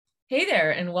Hey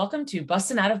there, and welcome to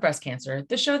Bustin' Out of Breast Cancer,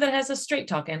 the show that has us straight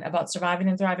talking about surviving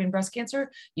and thriving breast cancer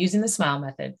using the SMILE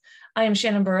method. I am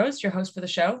Shannon Burrows, your host for the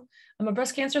show. I'm a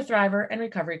breast cancer thriver and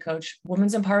recovery coach,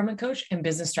 women's empowerment coach, and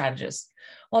business strategist.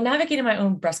 While navigating my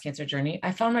own breast cancer journey,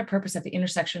 I found my purpose at the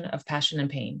intersection of passion and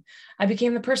pain. I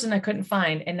became the person I couldn't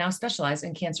find and now specialize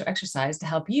in cancer exercise to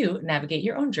help you navigate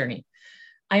your own journey.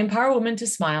 I empower women to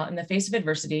smile in the face of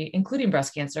adversity, including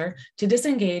breast cancer, to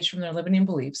disengage from their limiting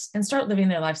beliefs and start living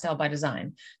their lifestyle by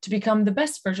design, to become the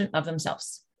best version of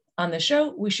themselves. On this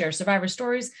show, we share survivor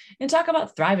stories and talk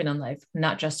about thriving in life,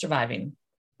 not just surviving.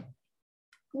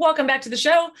 Welcome back to the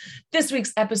show. This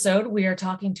week's episode, we are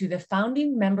talking to the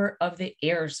founding member of the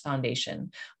AiRS Foundation,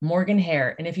 Morgan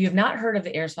Hare. And if you have not heard of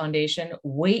the AiRS Foundation,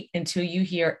 wait until you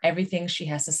hear everything she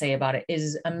has to say about it. It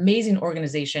is an amazing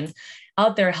organization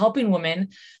out there helping women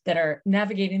that are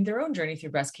navigating their own journey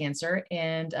through breast cancer.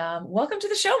 And welcome to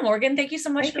the show, Morgan. Thank you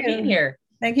so much for being here.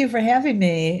 Thank you for having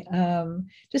me.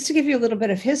 Just to give you a little bit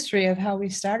of history of how we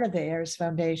started the AiRS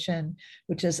Foundation,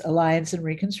 which is Alliance in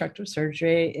Reconstructive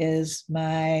Surgery, is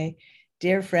my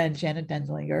dear friend, Janet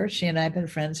Dendlinger. She and I have been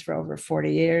friends for over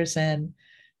 40 years. And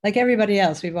like everybody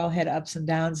else, we've all had ups and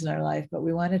downs in our life, but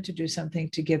we wanted to do something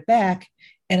to give back.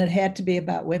 And it had to be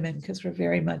about women because we're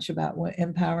very much about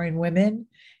empowering women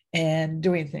and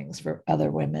doing things for other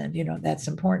women. You know, that's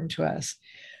important to us.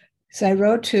 So I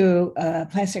wrote to a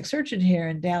plastic surgeon here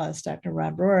in Dallas, Dr.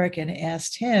 Rob Rourke, and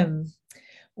asked him,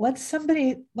 what's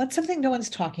something no one's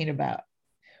talking about?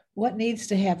 What needs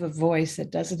to have a voice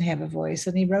that doesn't have a voice?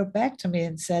 And he wrote back to me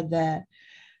and said that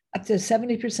up to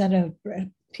 70% of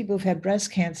people who've had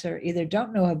breast cancer either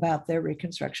don't know about their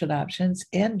reconstruction options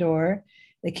and or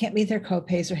they can't meet their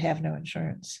copays or have no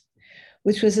insurance,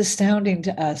 which was astounding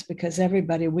to us because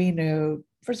everybody we knew,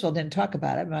 first of all, didn't talk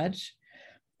about it much.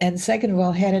 And second of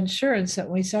all, had insurance. So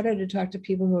when we started to talk to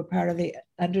people who were part of the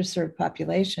underserved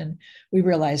population, we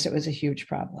realized it was a huge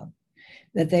problem.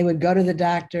 That they would go to the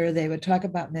doctor, they would talk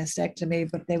about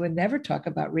mastectomy, but they would never talk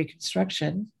about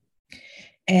reconstruction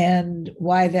and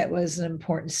why that was an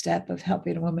important step of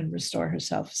helping a woman restore her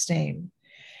self-esteem.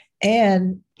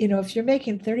 And, you know, if you're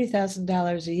making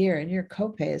 $30,000 a year and your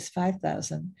copay is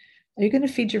 $5,000, are you going to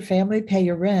feed your family, pay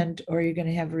your rent, or are you going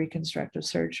to have reconstructive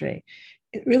surgery?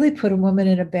 It really put a woman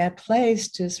in a bad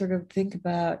place to sort of think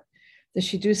about, does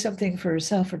she do something for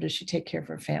herself or does she take care of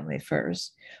her family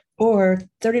first? Or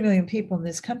 30 million people in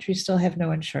this country still have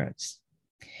no insurance.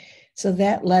 So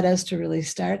that led us to really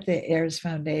start the AiRS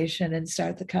Foundation and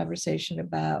start the conversation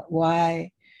about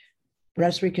why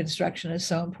breast reconstruction is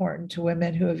so important to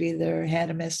women who have either had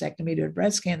a mastectomy due to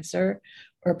breast cancer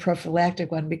or a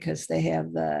prophylactic one because they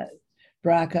have the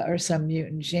BRCA or some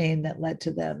mutant gene that led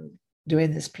to them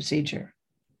doing this procedure.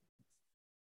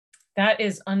 That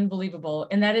is unbelievable.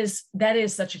 And that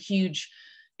is such a huge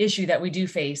issue that we do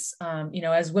face.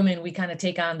 As women, we kind of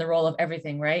take on the role of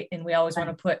everything, right? And we always want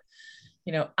to put,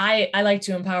 I like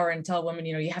to empower and tell women,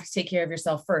 you have to take care of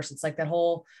yourself first. It's like that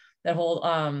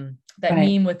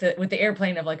meme with the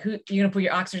airplane of like, who you're gonna put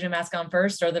your oxygen mask on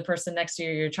first or the person next to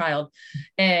you, your child.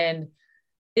 And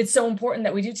it's so important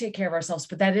that we do take care of ourselves,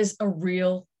 but that is a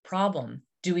real problem.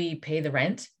 Do we pay the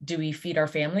rent? Do we feed our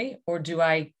family? Or do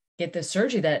I get the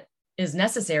surgery that is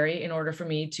necessary in order for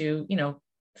me to,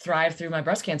 thrive through my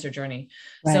breast cancer journey?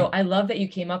 Right. So I love that you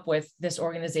came up with this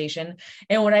organization.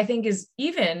 And what I think is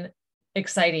even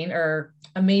exciting or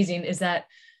amazing is that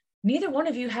neither one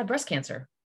of you had breast cancer.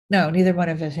 No, neither one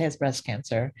of us has breast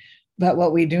cancer. But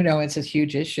what we do know, it's a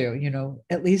huge issue.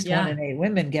 At least 1 in 8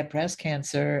 women get breast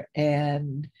cancer,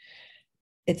 and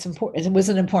it's important. It was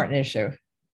an important issue.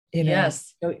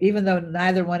 Yes. So even though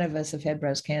neither one of us have had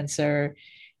breast cancer,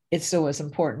 it still was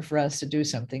important for us to do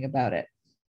something about it.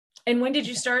 And when did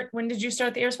you start the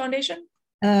AiRS Foundation?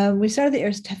 We started the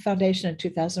AiRS Foundation in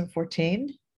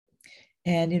 2014.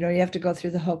 And, you have to go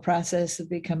through the whole process of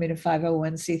becoming a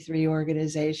 501c3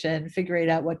 organization, figuring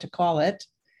out what to call it,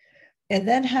 and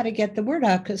then how to get the word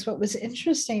out. Because what was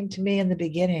interesting to me in the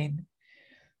beginning,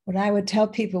 when I would tell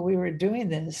people we were doing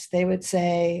this, they would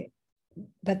say,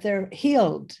 but they're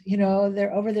healed,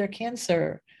 they're over their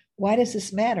cancer. Why does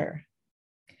this matter?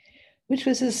 Which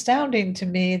was astounding to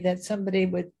me that somebody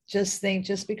would just think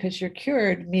just because you're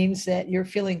cured means that you're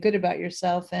feeling good about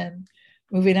yourself and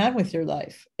moving on with your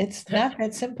life. It's not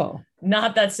that simple.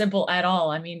 Not that simple at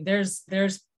all. I mean, there's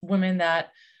women that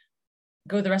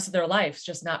go the rest of their lives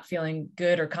just not feeling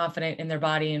good or confident in their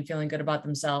body and feeling good about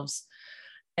themselves.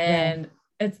 And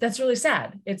that's really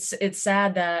sad. It's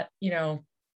sad that,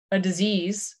 a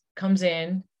disease comes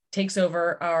in, takes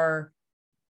over our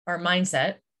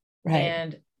mindset. Right.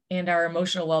 And and our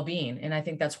emotional well-being. And I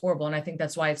think that's horrible. And I think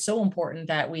that's why it's so important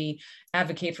that we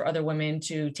advocate for other women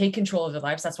to take control of their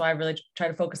lives. That's why I really try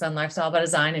to focus on lifestyle by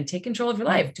design and take control of your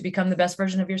life to become the best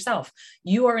version of yourself.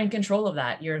 You are in control of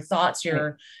that, your thoughts,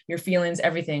 your feelings,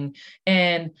 everything.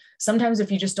 And sometimes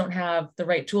if you just don't have the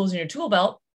right tools in your tool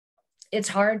belt, it's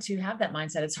hard to have that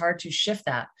mindset. It's hard to shift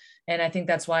that. And I think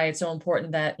that's why it's so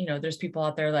important that, there's people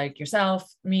out there like yourself,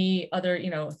 me, other,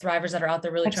 thrivers that are out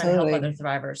there really trying to help other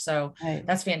thrivers. So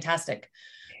that's fantastic.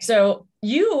 So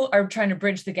you are trying to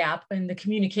bridge the gap in the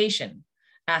communication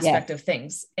aspect of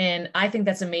things. And I think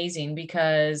that's amazing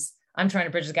because I'm trying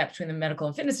to bridge the gap between the medical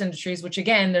and fitness industries, which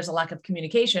again, there's a lack of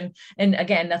communication. And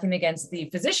again, nothing against the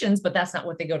physicians, but that's not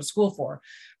what they go to school for.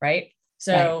 Right.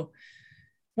 So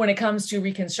when it comes to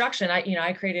reconstruction,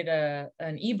 I created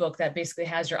an ebook that basically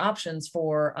has your options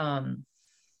for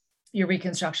your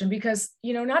reconstruction because,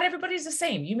 not everybody's the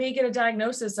same. You may get a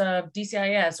diagnosis of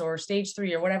DCIS or stage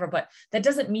 3 or whatever, but that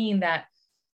doesn't mean that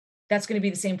that's going to be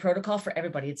the same protocol for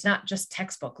everybody. It's not just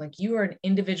textbook. Like you are an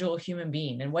individual human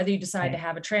being. And whether you decide to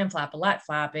have a tram flap, a lat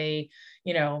flap,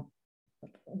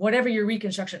 whatever your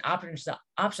reconstruction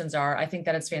options are, I think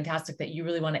that it's fantastic that you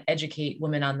really want to educate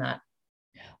women on that.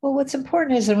 Well, what's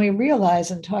important is, and we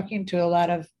realize in talking to a lot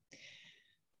of,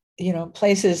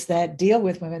 places that deal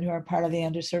with women who are part of the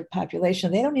underserved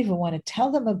population, they don't even want to tell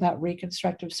them about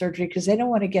reconstructive surgery because they don't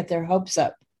want to get their hopes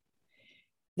up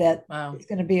that it's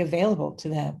going to be available to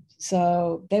them.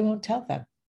 So they won't tell them.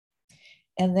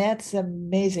 And that's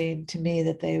amazing to me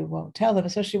that they won't tell them,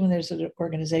 especially when there's an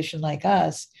organization like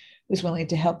us who's willing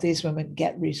to help these women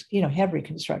get, have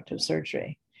reconstructive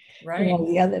surgery. Right.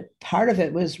 The other part of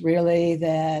it was really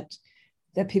that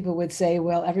people would say,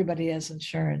 well, everybody has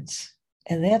insurance.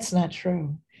 And that's not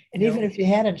true. And even if you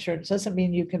had insurance, doesn't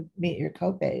mean you can meet your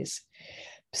copays.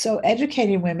 So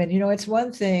educating women, it's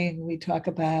one thing we talk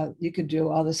about, you could do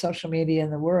all the social media in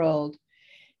the world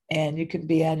and you could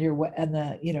be on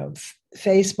the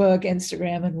Facebook,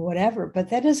 Instagram, and whatever, but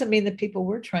that doesn't mean the people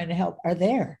we're trying to help are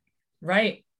there.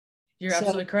 Right. You're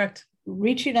absolutely correct.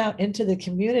 Reaching out into the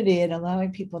community and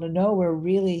allowing people to know we're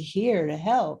really here to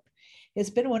help has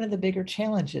been one of the bigger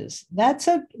challenges. Not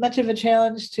so much of a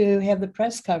challenge to have the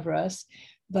press cover us,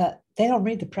 but they don't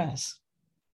read the press,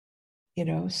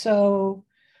 so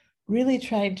really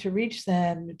trying to reach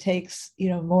them takes,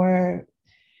 more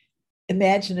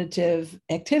imaginative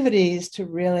activities to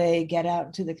really get out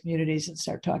into the communities and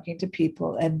start talking to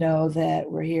people and know that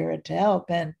we're here to help.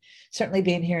 And certainly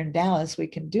being here in Dallas, we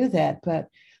can do that, but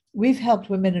we've helped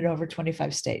women in over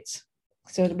 25 states.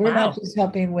 So we're not just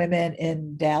helping women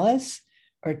in Dallas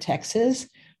or Texas,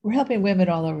 we're helping women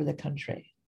all over the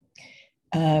country.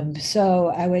 So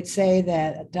I would say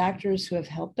that doctors who have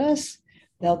helped us,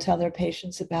 they'll tell their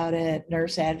patients about it.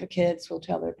 Nurse advocates will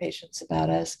tell their patients about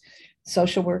us.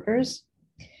 Social workers.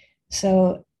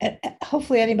 So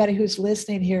hopefully anybody who's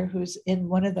listening here who's in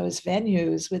one of those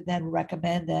venues would then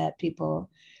recommend that people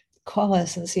call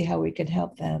us and see how we can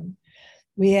help them.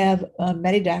 We have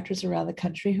many doctors around the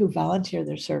country who volunteer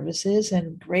their services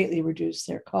and greatly reduce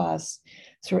their costs.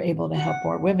 So we're able to help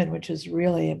more women, which is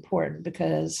really important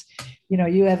because,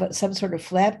 you have some sort of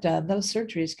flap done, those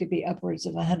surgeries could be upwards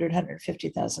of $100,000,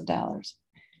 $150,000.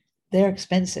 They're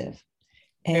expensive.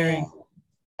 Very.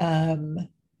 And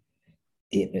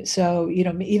so,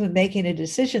 even making a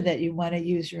decision that you want to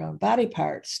use your own body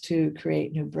parts to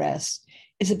create new breasts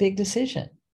is a big decision.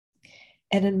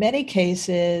 And in many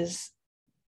cases,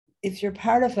 if you're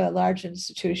part of a large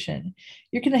institution,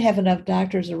 you're going to have enough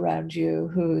doctors around you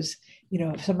who's,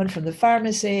 someone from the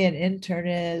pharmacy, an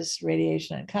internist,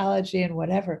 radiation oncology, and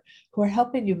whatever, who are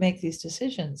helping you make these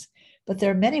decisions. But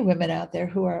there are many women out there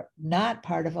who are not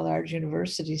part of a large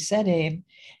university setting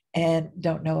and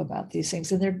don't know about these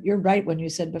things. And you're right when you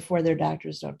said before, their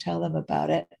doctors don't tell them about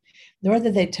it, nor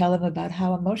do they tell them about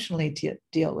how emotionally to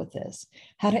deal with this,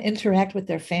 how to interact with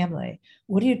their family.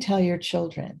 What do you tell your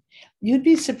children? You'd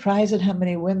be surprised at how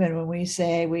many women, when we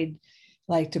say we'd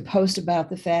like to post about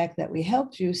the fact that we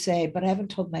helped you, say, but I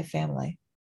haven't told my family.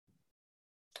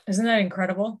 Isn't that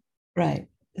incredible? Right.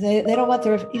 They don't want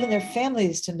even their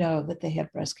families to know that they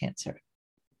have breast cancer.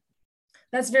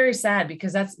 That's very sad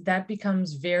because that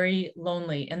becomes very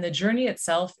lonely. And the journey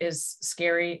itself is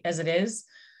scary as it is,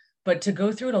 but to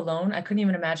go through it alone, I couldn't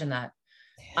even imagine that.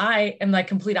 I am like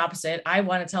complete opposite. I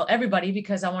want to tell everybody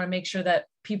because I want to make sure that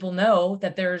people know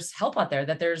that there's help out there,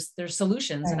 that there's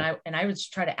solutions. Right. And I would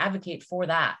try to advocate for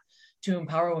that, to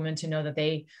empower women to know that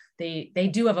they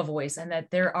do have a voice and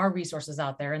that there are resources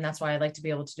out there. And that's why I like to be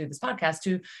able to do this podcast,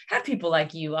 to have people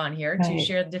like you on here to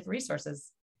share the different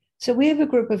resources. So we have a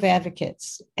group of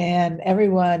advocates, and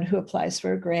everyone who applies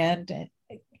for a grant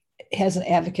has an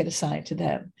advocate assigned to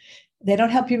them. They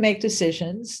don't help you make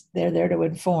decisions. They're there to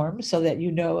inform so that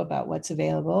you know about what's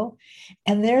available.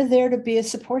 And they're there to be a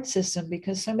support system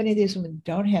because so many of these women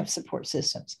don't have support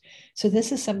systems. So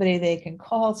this is somebody they can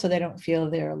call so they don't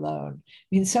feel they're alone. I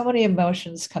mean, so many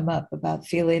emotions come up about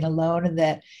feeling alone and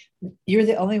that you're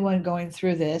the only one going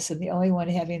through this and the only one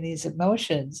having these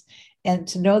emotions. And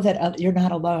to know that you're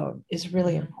not alone is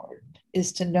really important,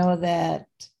 is to know that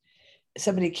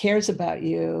somebody cares about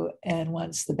you and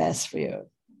wants the best for you.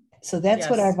 So that's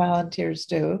what our volunteers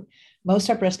do. Most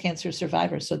are breast cancer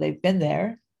survivors, so they've been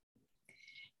there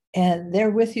and they're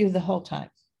with you the whole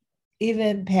time,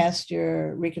 even past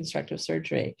your reconstructive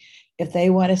surgery. If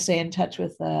they want to stay in touch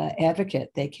with an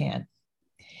advocate, they can.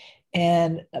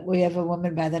 And we have a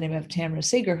woman by the name of Tamara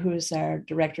Seeger, who's our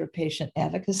director of patient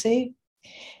advocacy.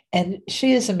 And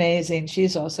she is amazing.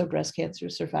 She's also a breast cancer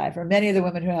survivor. Many of the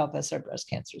women who help us are breast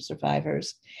cancer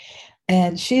survivors.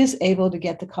 And she is able to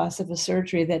get the cost of a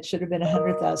surgery that should have been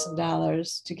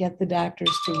 $100,000 to get the doctors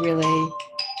to really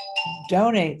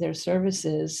donate their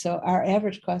services. So our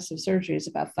average cost of surgery is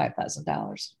about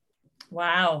 $5,000.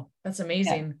 Wow, that's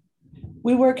amazing. Yeah.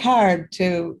 We work hard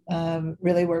to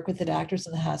really work with the doctors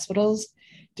and the hospitals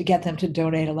to get them to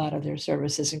donate a lot of their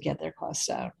services and get their costs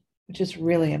down, which is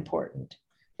really important.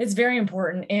 It's very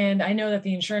important. And I know that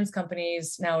the insurance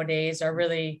companies nowadays are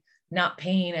really not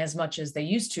paying as much as they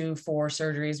used to for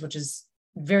surgeries, which is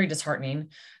very disheartening.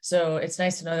 So it's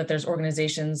nice to know that there's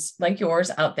organizations like yours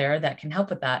out there that can help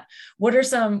with that. What are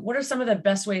some of the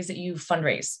best ways that you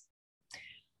fundraise?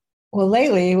 Well,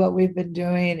 lately, what we've been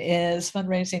doing is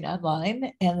fundraising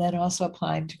online and then also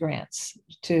applying to grants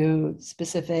to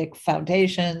specific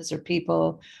foundations or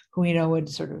people who we know would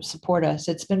sort of support us.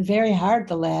 It's been very hard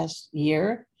the last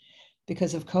year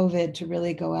because of COVID to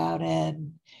really go out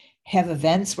and have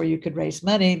events where you could raise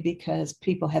money because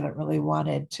people haven't really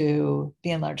wanted to be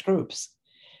in large groups.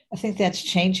 I think that's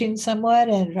changing somewhat,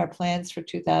 and our plans for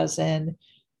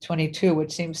 2022,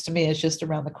 which seems to me is just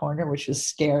around the corner, which is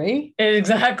scary.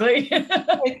 Exactly.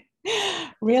 Like,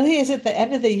 really? Is it the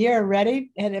end of the year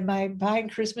already? And am I buying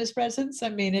Christmas presents? I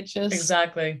mean, it's just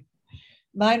exactly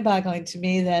mind-boggling to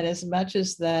me that as much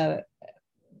as the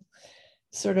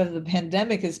sort of the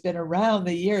pandemic has been around,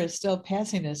 the year is still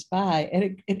passing us by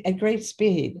at great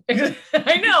speed.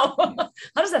 I know.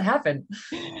 How does that happen?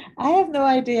 I have no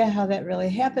idea how that really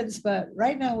happens, but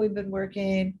right now we've been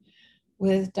working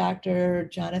with Dr.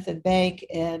 Jonathan Bank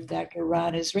and Dr.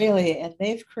 Ron Israeli, and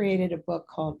they've created a book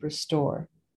called Restore.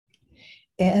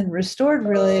 And Restored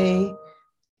really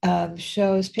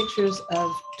shows pictures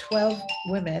of 12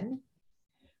 women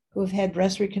who have had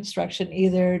breast reconstruction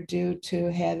either due to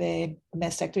having a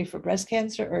mastectomy for breast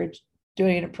cancer or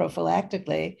doing it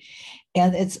prophylactically.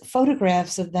 And it's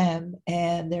photographs of them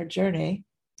and their journey.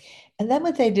 And then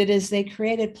what they did is they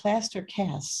created plaster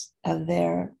casts of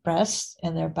their breasts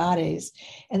and their bodies,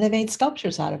 and they made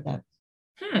sculptures out of them.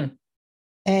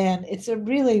 And it's a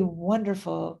really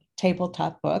wonderful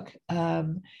tabletop book.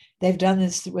 They've done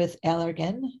this with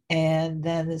Allergan, and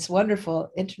then this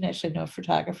wonderful internationally known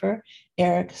photographer,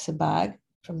 Eric Sabag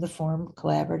from the Form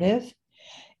Collaborative.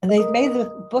 And they've made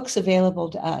the books available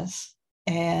to us.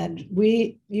 And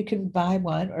you can buy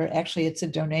one, or actually it's a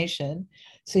donation.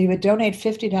 So you would donate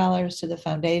 $50 to the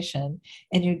foundation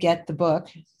and you get the book.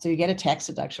 So you get a tax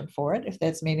deduction for it if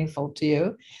that's meaningful to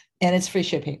you. And it's free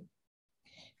shipping.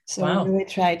 So we really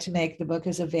try to make the book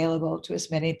as available to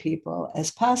as many people as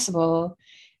possible.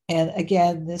 And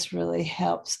again, this really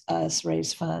helps us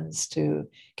raise funds to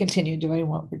continue doing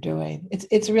what we're doing.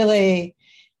 It's really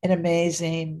an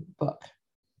amazing book.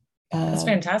 That's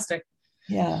fantastic.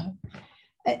 Yeah.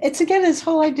 It's again, this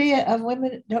whole idea of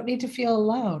women don't need to feel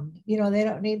alone. You know, they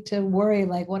don't need to worry,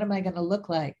 like, what am I going to look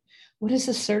like? What does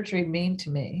this surgery mean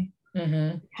to me?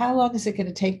 How long is it going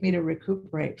to take me to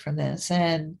recuperate from this?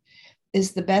 And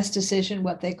is the best decision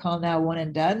what they call now one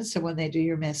and done? So when they do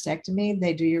your mastectomy,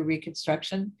 they do your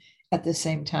reconstruction at the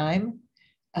same time.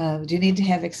 Do you need to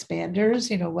have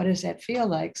expanders? You know, what does that feel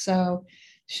like? So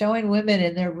showing women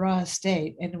in their raw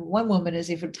state, and one woman is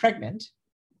even pregnant.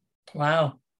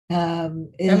 Wow.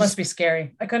 That must be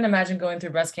scary. I couldn't imagine going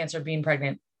through breast cancer being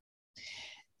pregnant.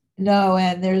 No,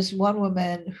 and there's one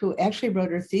woman who actually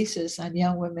wrote her thesis on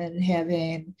young women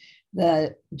having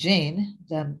the gene,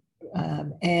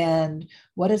 and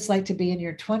what it's like to be in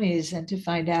your 20s and to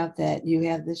find out that you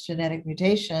have this genetic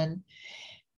mutation.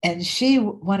 And she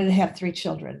wanted to have 3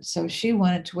 children. So she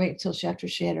wanted to wait until after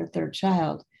she had her 3rd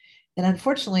child. And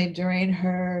unfortunately, during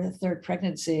her 3rd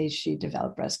pregnancy, she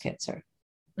developed breast cancer.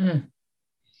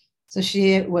 So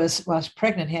she was, while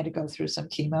pregnant, had to go through some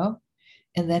chemo.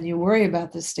 and then you worry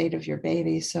about the state of your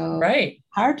baby. So Right.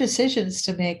 hard decisions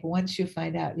to make once you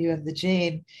find out you have the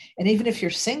gene. And even if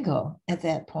you're single at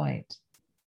that point,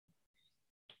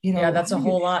 Yeah, how do you, that's a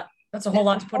whole that's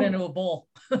lot a to put whole, into a bowl.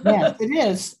 yes, it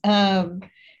is.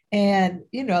 And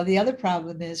the other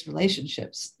problem is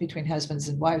relationships between husbands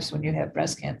and wives when you have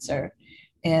breast cancer.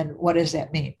 And what does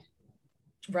that mean?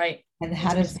 Right. And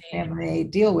how does the Intimacy. family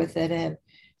deal with it? And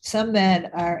some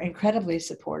men are incredibly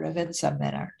supportive and some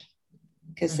men aren't,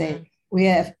 because Hmm. we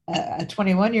have a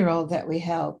 21-year-old that we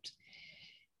helped,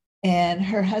 and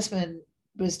her husband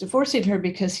was divorcing her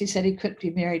because he said he couldn't be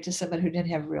married to someone who didn't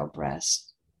have real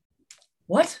breasts.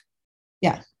 What?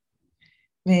 Yeah.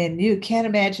 I mean, you can't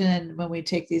imagine when we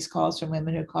take these calls from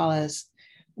women who call us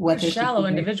What a what their shallow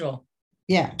situation. individual.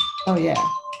 Yeah. Oh, yeah.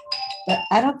 But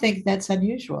I don't think that's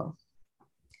unusual.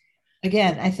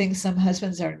 Again, I think some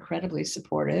husbands are incredibly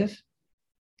supportive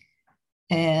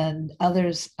and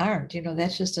others aren't.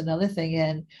 That's just another thing.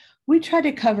 And we try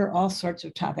to cover all sorts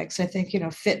of topics. I think,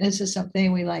 fitness is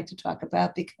something we like to talk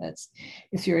about, because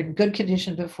if you're in good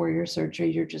condition before your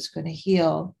surgery, you're just going to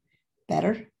heal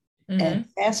better and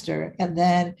Hmm. faster. And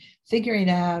then figuring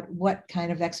out what kind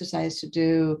of exercise to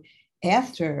do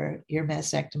after your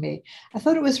mastectomy. I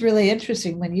thought it was really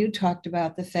interesting when you talked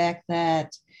about the fact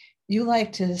that you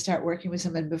like to start working with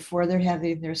someone before they're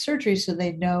having their surgery so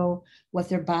they know what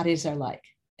their bodies are like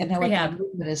and know what their Prehab.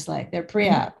 movement is like, their Hmm.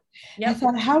 pre-op. I Yep.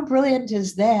 thought, how brilliant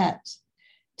is that,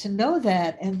 to know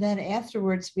that and then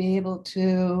afterwards be able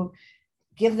to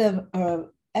give them a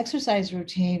exercise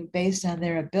routine based on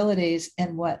their abilities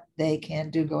and what they can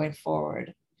do going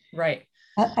forward. Right.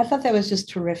 I thought that was just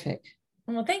terrific.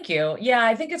 Well, thank you. Yeah,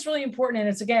 I think it's really important. And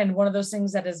it's, again, one of those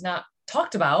things that is not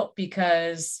talked about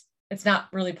because it's not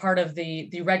really part of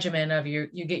the regimen of you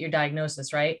get your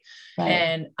diagnosis, right? Right.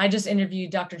 And I just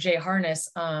interviewed Dr. Jay Harness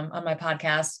on my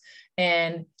podcast,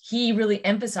 and he really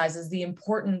emphasizes the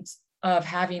importance of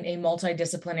having a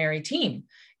multidisciplinary team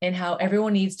and how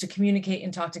everyone needs to communicate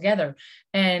and talk together.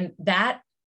 And that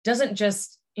doesn't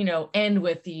just, end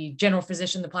with the general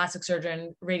physician, the plastic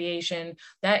surgeon, radiation.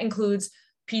 That includes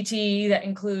PT, that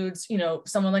includes,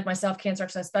 someone like myself, cancer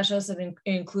exercise specialist, and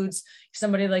includes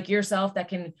somebody like yourself that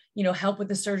can, help with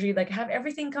the surgery, like have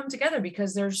everything come together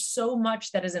because there's so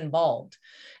much that is involved.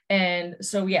 And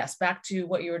so, yes, back to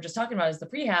what you were just talking about is the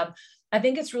prehab. I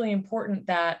think it's really important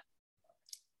that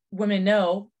women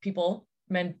know,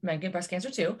 men get breast cancer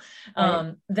too,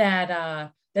 Right.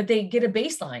 that they get a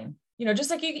baseline.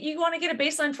 Just like you want to get a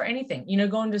baseline for anything,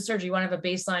 going to surgery, you want to have a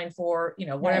baseline for,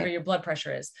 whatever Right. your blood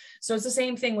pressure is. So it's the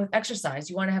same thing with exercise.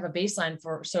 You want to have a baseline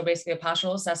so basically a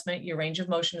postural assessment, your range of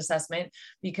motion assessment,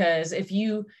 because if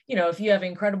if you have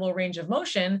incredible range of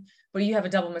motion, but you have a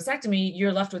double mastectomy,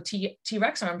 you're left with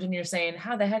T-Rex arms and you're saying,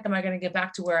 how the heck am I going to get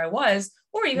back to where I was?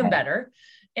 Or even Right. better.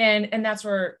 And that's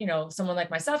where, someone like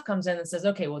myself comes in and says,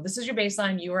 okay, well, this is your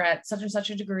baseline. You were at such and such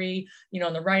a degree,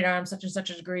 on the right arm, such and such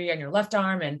a degree on your left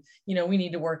arm. And, we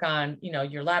need to work on,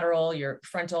 your lateral, your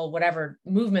frontal, whatever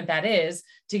movement that is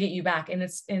to get you back. And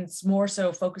it's more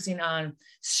so focusing on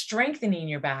strengthening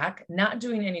your back, not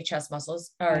doing any chest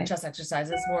muscles or Right. chest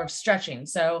exercises, more of stretching.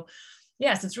 So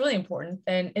yes, it's really important.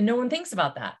 And no one thinks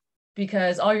about that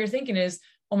because all you're thinking is,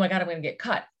 oh my God, I'm going to get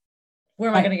cut. Where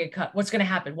am I going Right. to get cut? What's going to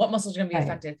happen? What muscles are going to be Right.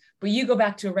 affected? But you go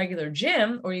back to a regular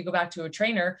gym or you go back to a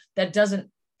trainer that doesn't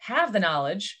have the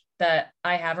knowledge that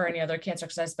I have or any other cancer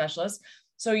exercise specialist.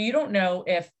 So you don't know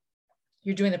if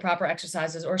you're doing the proper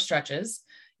exercises or stretches.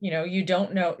 You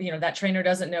don't know, that trainer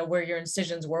doesn't know where your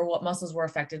incisions were, what muscles were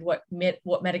affected, what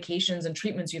medications and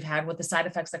treatments you've had, what the side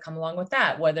effects that come along with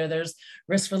that, whether there's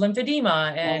risk for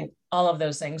lymphedema and Right. all of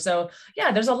those things. So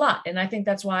yeah, there's a lot. And I think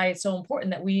that's why it's so important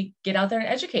that we get out there and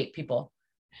educate people.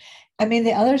 I mean,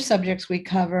 the other subjects we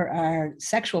cover are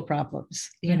sexual problems.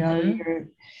 Mm-hmm. You're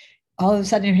all of a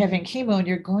sudden you're having chemo and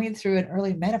you're going through an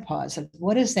early menopause. And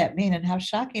what does that mean? And how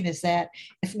shocking is that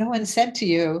if no one said to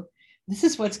you, this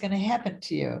is what's going to happen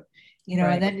to you? And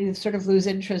Right. then you sort of lose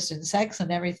interest in sex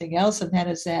and everything else. And how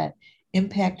does that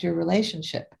impact your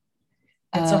relationship?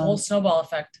 It's a whole Um, snowball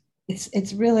effect.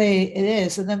 it's really, it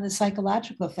is. And then the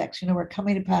psychological effects, we're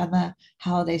coming upon the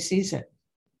holiday season.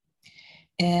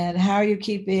 And how are you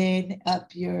keeping up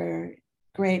your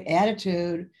great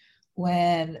attitude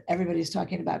when everybody's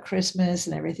talking about Christmas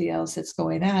and everything else that's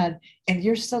going on, and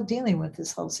you're still dealing with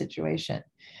this whole situation?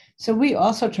 So we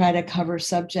also try to cover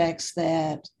subjects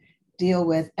that deal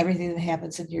with everything that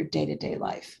happens in your day-to-day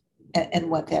life and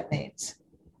what that means.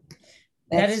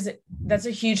 That That's is, that's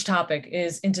a huge topic,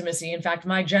 is intimacy. In fact,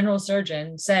 my general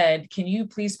surgeon said, can you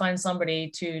please find somebody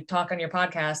to talk on your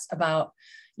podcast about,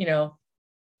 you know,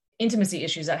 intimacy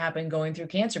issues that happen going through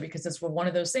cancer, because it's one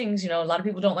of those things, a lot of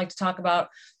people don't like to talk about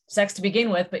sex to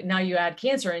begin with, but now you add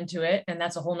cancer into it, and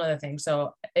that's a whole nother thing.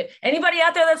 So anybody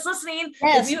out there that's listening,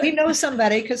 yes, we know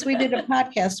somebody because we did a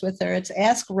podcast with her. It's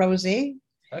Ask Rosie.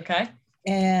 Okay.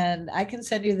 And I can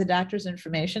send you the doctor's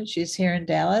information. She's here in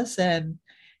Dallas. And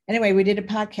anyway, we did a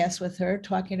podcast with her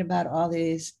talking about all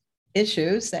these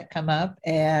issues that come up.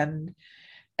 And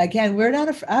again,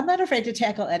 I'm not afraid to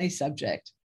tackle any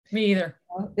subject. Me either.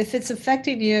 If it's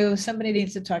affecting you, somebody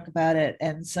needs to talk about it,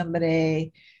 and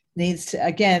somebody needs to,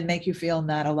 again, make you feel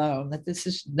not alone, that this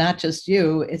is not just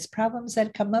you. It's problems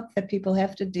that come up that people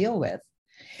have to deal with.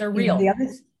 They're real.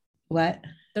 What?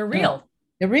 They're real.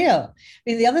 They're real. I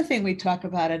mean, the other thing we talk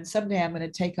about, and someday I'm going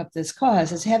to take up this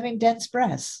cause, is having dense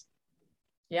breasts.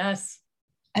 Yes.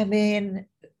 I mean,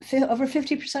 over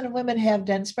 50% of women have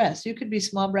dense breasts. You could be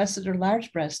small breasted or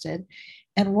large breasted.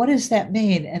 And what does that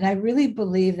mean? And I really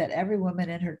believe that every woman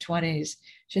in her 20s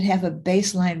should have a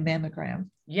baseline mammogram.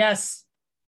 Yes.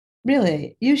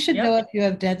 Really, you should know if you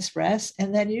have dense breasts.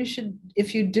 And then you should,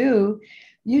 if you do,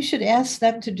 you should ask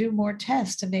them to do more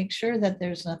tests to make sure that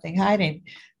there's nothing hiding.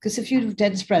 Because if you have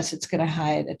dense breasts, it's going to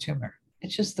hide a tumor.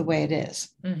 It's just the way it is.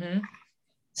 Mm-hmm.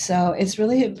 So it's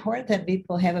really important that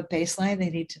people have a baseline. They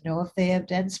need to know if they have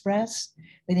dense breasts.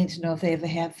 They need to know if they have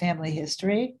a family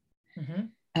history. Mm-hmm.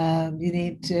 You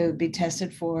need to be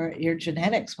tested for your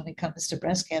genetics when it comes to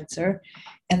breast cancer.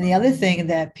 And the other thing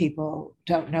that people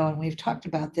don't know, and we've talked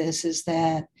about this, is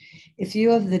that if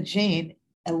you have the gene,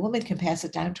 a woman can pass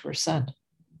it down to her son,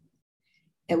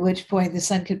 at which point the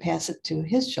son could pass it to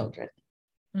his children.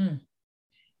 Mm.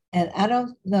 And I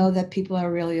don't know that people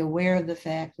are really aware of the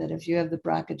fact that if you have the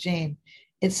BRCA gene,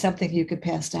 it's something you could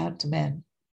pass down to men.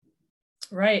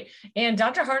 Right. And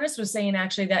Dr. Harness was saying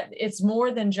actually that it's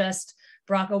more than just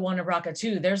BRCA1 or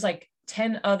BRCA2. There's like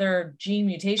 10 other gene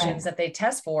mutations that they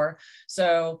test for.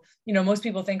 So, most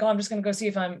people think, oh, I'm just going to go see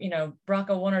if I'm,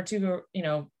 BRCA1 or 2,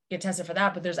 or, get tested for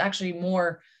that. But there's actually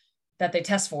more that they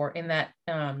test for in that,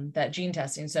 that gene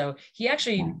testing. So he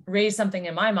actually raised something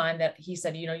in my mind that he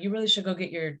said, you really should go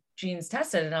get your genes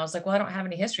tested. And I was like, well, I don't have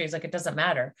any history. He's like, it doesn't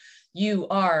matter. You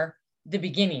are the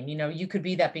beginning, you could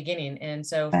be that beginning. And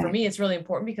so for me, it's really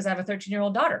important because I have a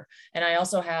 13-year-old daughter, and I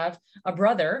also have a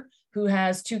brother who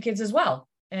has 2 kids as well.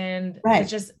 And it's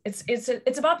just,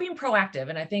 it's about being proactive.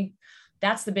 And I think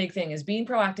that's the big thing, is being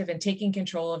proactive and taking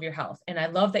control of your health. And I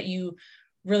love that you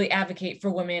really advocate for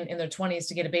women in their 20s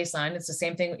to get a baseline. It's the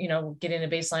same thing, getting a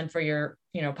baseline for your,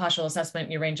 postural assessment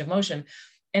and your range of motion.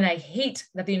 And I hate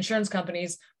that the insurance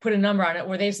companies put a number on it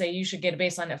where they say you should get a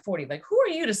baseline at 40. Like, who are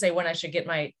you to say when I should get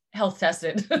my health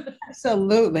tested?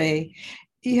 Absolutely.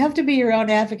 You have to be your own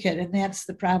advocate. And that's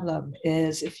the problem,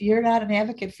 is if you're not an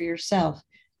advocate for yourself,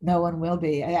 no one will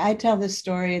be. I tell this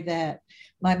story that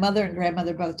my mother and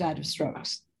grandmother both died of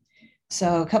strokes.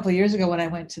 So a couple of years ago, when I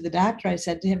went to the doctor, I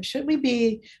said to him, should we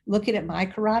be looking at my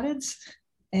carotids?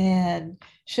 And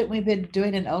shouldn't we be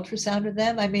doing an ultrasound of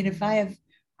them? I mean, if I have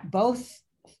both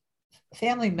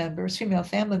female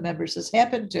family members, has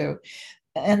happened to,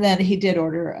 and then he did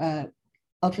order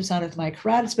ultrasound of my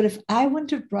carotids. But if I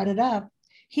wouldn't have brought it up,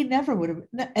 he never would have,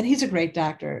 and he's a great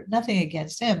doctor, nothing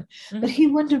against him, but he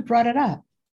wouldn't have brought it up.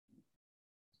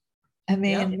 I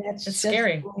mean, it's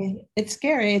scary. It's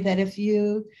scary that if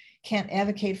you can't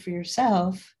advocate for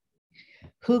yourself,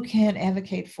 who can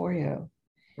advocate for you?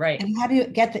 Right. And how do you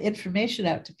get the information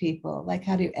out to people? Like,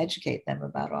 how do you educate them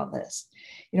about all this?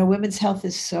 Women's health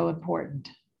is so important.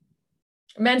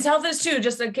 Men's health is too,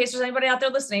 just in case there's anybody out there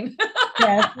listening.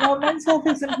 Yeah, well, men's health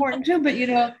is important too,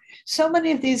 but so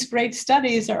many of these great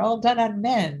studies are all done on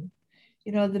men.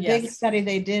 The big study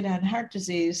they did on heart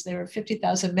disease, there were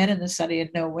 50,000 men in the study and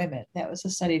no women. That was a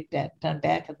study done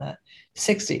back in the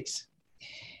 60s.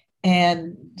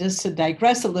 And just to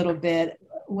digress a little bit,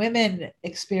 women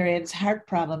experience heart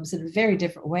problems in a very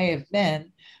different way of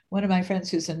men. One of my friends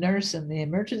who's a nurse in the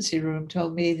emergency room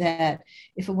told me that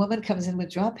if a woman comes in with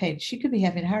jaw pain, she could be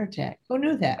having a heart attack. Who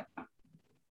knew that?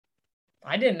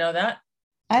 I didn't know that.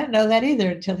 I didn't know that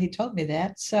either until he told me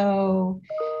that. So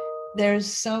there's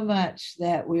so much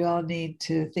that we all need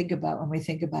to think about when we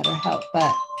think about our health.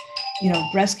 But,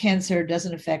 breast cancer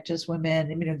doesn't affect just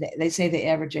women. I mean, they say the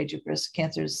average age of breast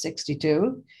cancer is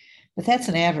 62, but that's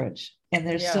an average. And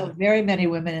there's still very many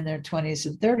women in their 20s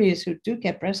and 30s who do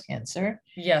get breast cancer.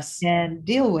 Yes. And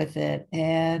deal with it.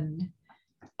 And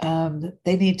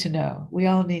they need to know. We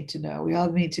all need to know. We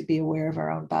all need to be aware of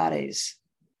our own bodies.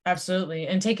 Absolutely.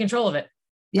 And take control of it.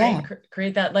 Yeah. right?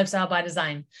 Create that lifestyle by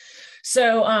design.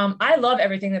 So I love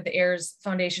everything that the AiRS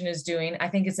Foundation is doing. I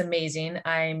think it's amazing.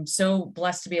 I'm so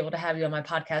blessed to be able to have you on my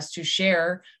podcast to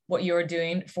share what you're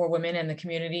doing for women in the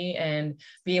community and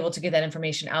be able to get that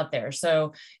information out there.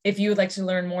 So if you would like to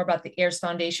learn more about the AiRS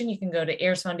Foundation, you can go to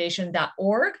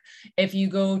airsfoundation.org. If you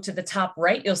go to the top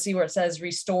right, you'll see where it says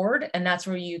Restored, and that's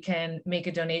where you can make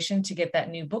a donation to get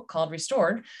that new book called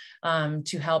Restored,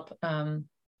 to help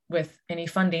with any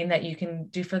funding that you can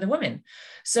do for the women.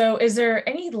 So is there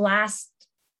any last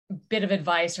bit of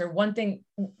advice or one thing,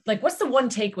 like what's the one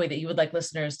takeaway that you would like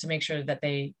listeners to make sure that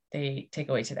they take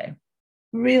away today?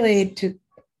 Really,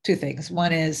 two things.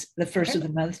 One is the first Okay. of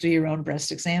the month, do your own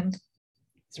breast exam.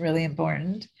 It's really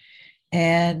important.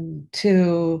 And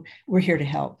two, we're here to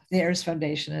help. The AiRS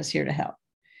Foundation is here to help.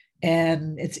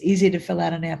 And it's easy to fill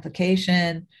out an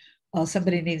application. All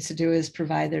somebody needs to do is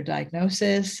provide their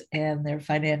diagnosis and their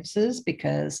finances,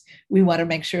 because we want to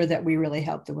make sure that we really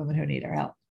help the women who need our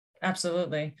help.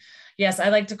 Absolutely. Yes. I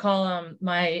like to call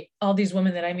all these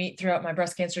women that I meet throughout my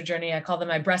breast cancer journey, I call them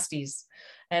my breasties.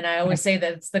 And I always say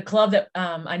that it's the club that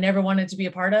I never wanted to be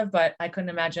a part of, but I couldn't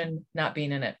imagine not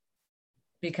being in it,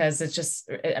 because it's just,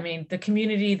 I mean, the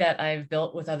community that I've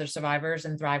built with other survivors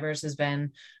and thrivers has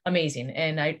been amazing.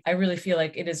 And I really feel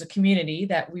like it is a community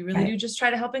that we really do just try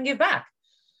to help and give back.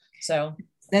 So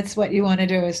that's what you want to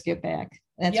do, is give back.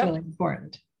 That's yep. really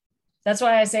important. That's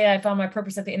why I say I found my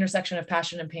purpose at the intersection of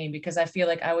passion and pain, because I feel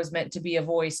like I was meant to be a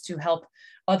voice to help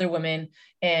other women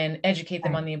and educate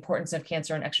them on the importance of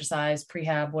cancer and exercise,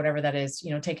 prehab, whatever that is,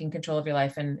 taking control of your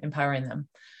life and empowering them.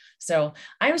 So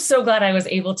I'm so glad I was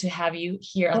able to have you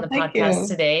here on the podcast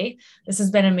today. This has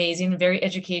been amazing, very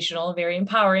educational, very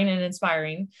empowering and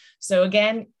inspiring. So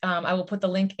again, I will put the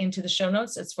link into the show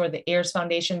notes. It's for the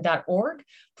airsfoundation.org.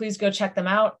 Please go check them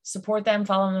out, support them,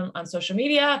 follow them on social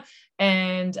media.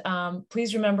 And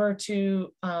please remember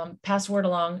to pass word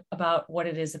along about what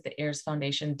it is that the AiRS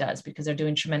Foundation does, because they're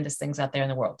doing tremendous things out there in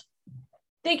the world.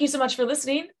 Thank you so much for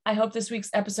listening. I hope this week's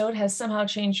episode has somehow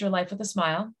changed your life with a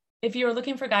smile. If you are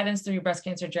looking for guidance through your breast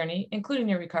cancer journey, including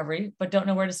your recovery, but don't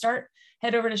know where to start,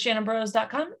 head over to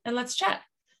shannonburrows.com and let's chat.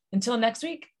 Until next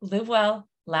week, live well,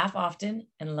 laugh often,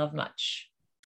 and love much.